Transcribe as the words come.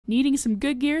Needing some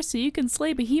good gear so you can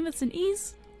slay behemoths in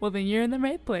ease? Well then you're in the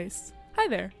right place. Hi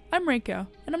there, I'm Ranko,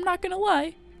 and I'm not gonna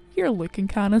lie, you're looking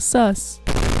kinda sus.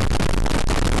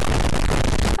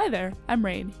 Hi there, I'm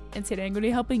Rain, and today I'm going to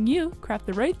be helping you craft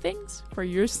the right things for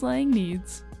your slaying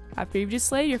needs. After you've just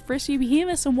slayed your first few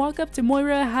behemoths and walk up to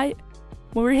Moira Hedge?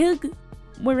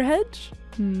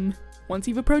 Once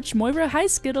you've approached Moira High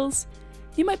Skittles,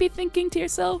 you might be thinking to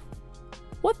yourself,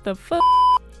 what the fuck?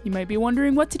 You might be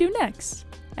wondering what to do next.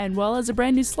 And well, as a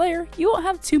brand new slayer, you won't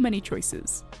have too many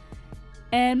choices,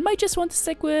 and might just want to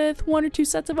stick with 1 or 2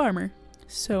 sets of armor.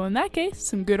 So in that case,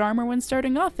 some good armor when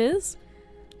starting off is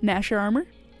Gnasher armor,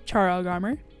 Charog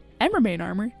armor, Embermane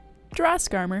armor,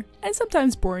 Drask armor, and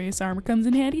sometimes Boreas armor comes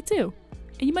in handy too.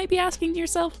 And you might be asking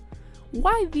yourself,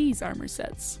 why these armor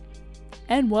sets?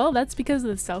 And well, that's because of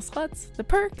the stealth slots, the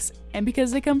perks, and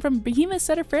because they come from behemoths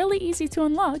that are fairly easy to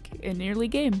unlock in the early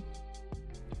game.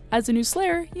 As a new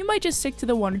slayer, you might just stick to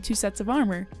the 1 or 2 sets of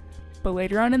armor, but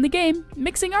later on in the game,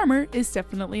 mixing armor is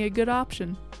definitely a good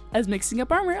option, as mixing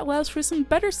up armor allows for some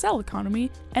better cell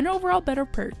economy and overall better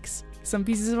perks. Some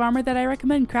pieces of armor that I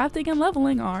recommend crafting and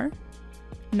leveling are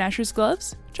Gnasher's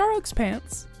gloves, Charog's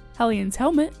pants, Hellion's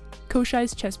helmet,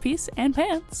 Koshai's chest piece and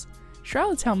pants,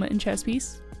 Shroud's helmet and chest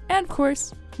piece, and of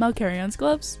course, Malkarion's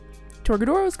gloves,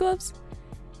 Torgadoro's gloves,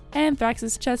 and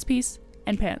Thrax's chest piece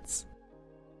and pants.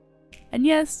 And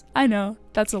yes, I know,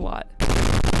 that's a lot.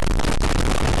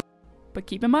 But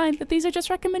keep in mind that these are just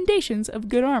recommendations of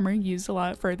good armor used a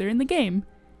lot further in the game.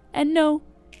 And no,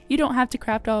 you don't have to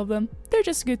craft all of them, they're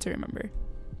just good to remember.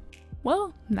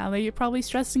 Well, now that you're probably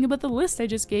stressing about the list I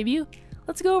just gave you,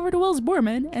 let's go over to Will's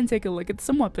Boorman and take a look at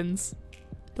some weapons.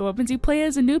 The weapons you play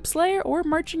as a noob slayer or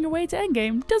marching your way to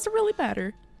endgame doesn't really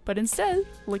matter, but instead,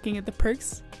 looking at the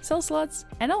perks, cell slots,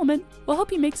 and element will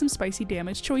help you make some spicy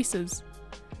damage choices.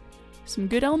 Some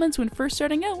good elements when first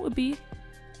starting out would be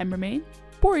Embermane,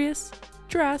 Boreas,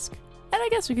 Drask, and I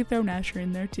guess we could throw Gnasher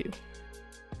in there too.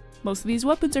 Most of these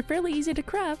weapons are fairly easy to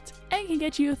craft and can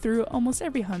get you through almost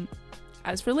every hunt.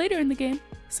 As for later in the game,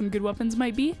 some good weapons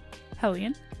might be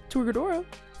Hellion, Torgadoro,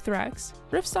 Thrax,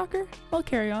 Riftstalker,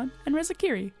 Malkarion, and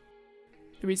Rezakiri.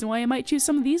 The reason why I might choose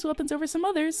some of these weapons over some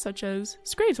others, such as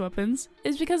Scrave's weapons,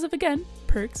 is because of, again,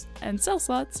 perks and cell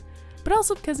slots, but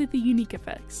also because of the unique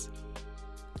effects.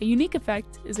 A unique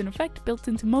effect is an effect built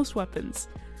into most weapons,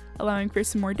 allowing for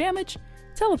some more damage,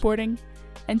 teleporting,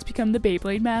 and to become the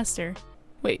Beyblade Master.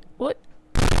 Wait, what?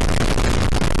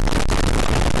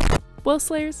 Well,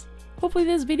 Slayers, hopefully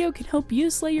this video can help you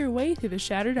slay your way through the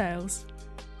Shattered Isles.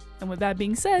 And with that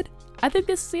being said, I think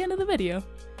this is the end of the video.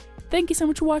 Thank you so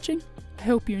much for watching, I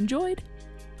hope you enjoyed,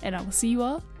 and I will see you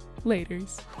all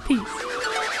laters. Peace.